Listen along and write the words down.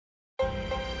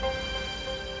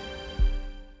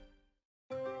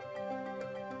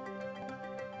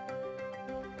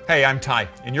Hey, I'm Ty,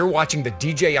 and you're watching the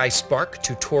DJI Spark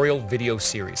tutorial video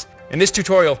series. In this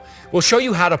tutorial, we'll show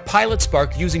you how to pilot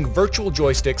Spark using virtual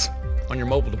joysticks on your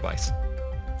mobile device.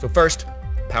 So first,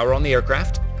 power on the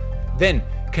aircraft. Then,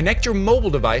 connect your mobile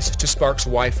device to Spark's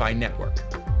Wi-Fi network.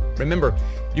 Remember,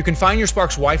 you can find your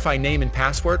Spark's Wi-Fi name and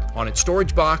password on its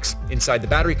storage box, inside the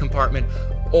battery compartment,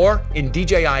 or in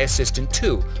DJI Assistant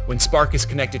 2 when Spark is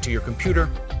connected to your computer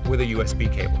with a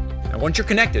USB cable. Now once you're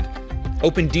connected,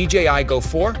 open DJI Go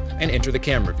 4 and enter the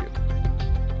camera view.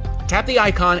 Tap the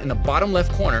icon in the bottom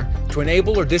left corner to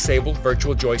enable or disable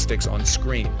virtual joysticks on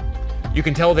screen. You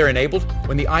can tell they're enabled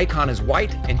when the icon is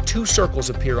white and two circles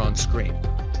appear on screen.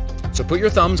 So put your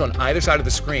thumbs on either side of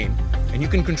the screen and you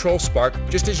can control Spark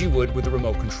just as you would with a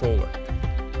remote controller.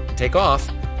 Take off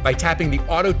by tapping the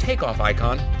auto takeoff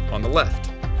icon on the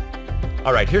left.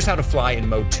 Alright, here's how to fly in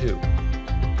mode 2,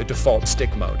 the default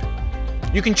stick mode.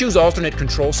 You can choose alternate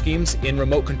control schemes in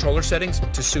remote controller settings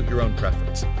to suit your own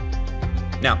preference.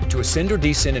 Now, to ascend or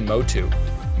descend in mode 2,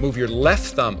 move your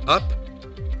left thumb up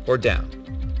or down.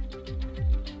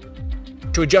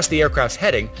 To adjust the aircraft's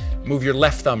heading, move your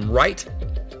left thumb right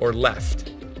or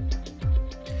left.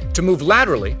 To move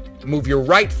laterally, move your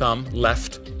right thumb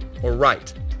left or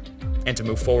right. And to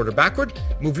move forward or backward,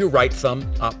 move your right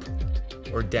thumb up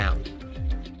or down.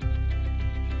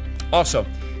 Also,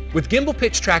 with gimbal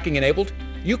pitch tracking enabled,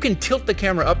 you can tilt the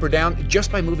camera up or down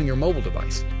just by moving your mobile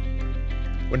device.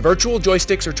 When virtual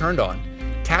joysticks are turned on,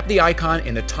 tap the icon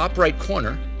in the top right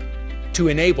corner to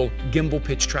enable gimbal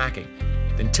pitch tracking.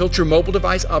 Then tilt your mobile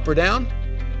device up or down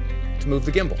to move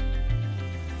the gimbal.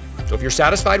 So if you're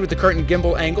satisfied with the current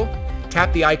gimbal angle,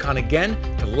 tap the icon again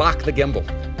to lock the gimbal.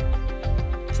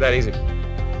 It's that easy.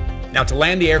 Now to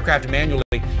land the aircraft manually,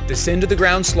 descend to the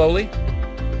ground slowly,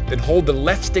 then hold the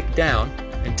left stick down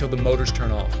until the motors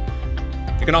turn off.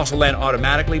 You can also land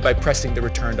automatically by pressing the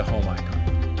return to home icon.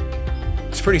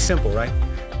 It's pretty simple, right?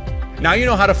 Now you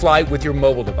know how to fly with your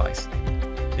mobile device.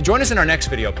 And join us in our next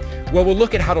video where we'll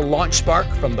look at how to launch Spark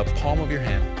from the palm of your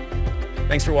hand.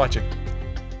 Thanks for watching.